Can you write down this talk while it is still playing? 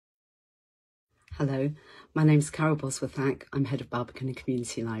Hello, my name's Carol Bosworth-Ack. I'm Head of Barbican and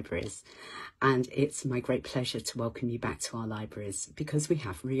Community Libraries, and it's my great pleasure to welcome you back to our libraries because we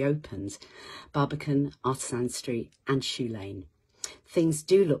have reopened Barbican, Artizan Street and Shoe Lane. Things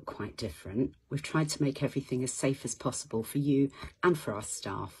do look quite different. We've tried to make everything as safe as possible for you and for our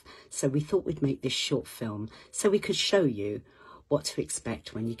staff, so we thought we'd make this short film so we could show you what to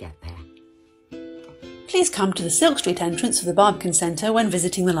expect when you get there. Please come to the Silk Street entrance of the Barbican Centre when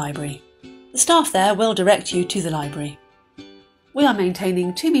visiting the library. The staff there will direct you to the library. We are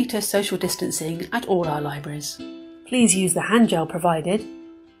maintaining 2 metre social distancing at all our libraries. Please use the hand gel provided.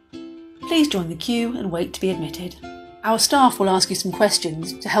 Please join the queue and wait to be admitted. Our staff will ask you some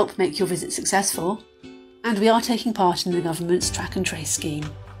questions to help make your visit successful, and we are taking part in the government's track and trace scheme.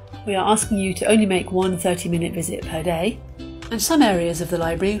 We are asking you to only make one 30-minute visit per day, and some areas of the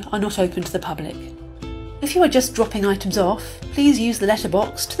library are not open to the public. If you are just dropping items off, please use the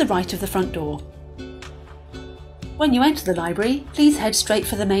letterbox to the right of the front door. When you enter the library, please head straight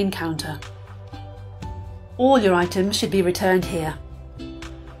for the main counter. All your items should be returned here.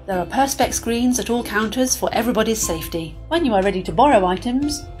 There are perspex screens at all counters for everybody's safety. When you are ready to borrow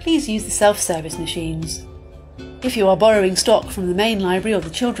items, please use the self-service machines. If you are borrowing stock from the main library or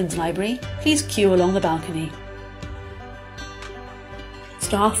the children's library, please queue along the balcony.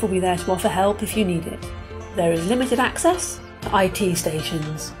 Staff will be there to offer help if you need it. There is limited access to IT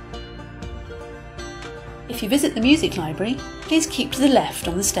stations. If you visit the music library, please keep to the left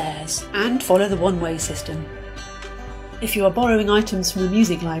on the stairs and follow the one-way system. If you are borrowing items from the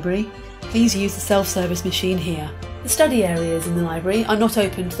music library, please use the self-service machine here. The study areas in the library are not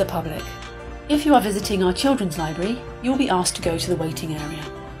open to the public. If you are visiting our children's library, you will be asked to go to the waiting area.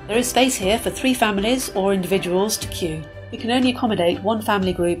 There is space here for 3 families or individuals to queue. We can only accommodate 1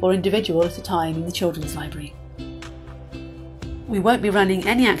 family group or individual at a time in the children's library. We won't be running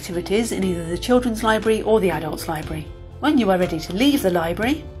any activities in either the children's library or the adults library. When you are ready to leave the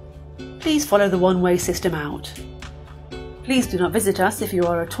library, please follow the one-way system out. Please do not visit us if you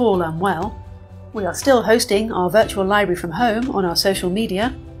are at all unwell. We are still hosting our virtual library from home on our social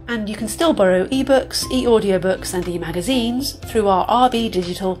media, and you can still borrow ebooks, e-audiobooks and e-magazines through our RB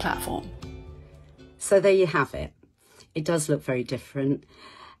digital platform. So there you have it. It does look very different.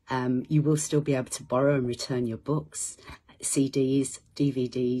 You will still be able to borrow and return your books, CDs,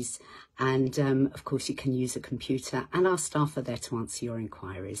 DVDs, and of course you can use a computer, and our staff are there to answer your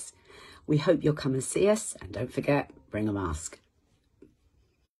inquiries. We hope you'll come and see us, and don't forget, bring a mask.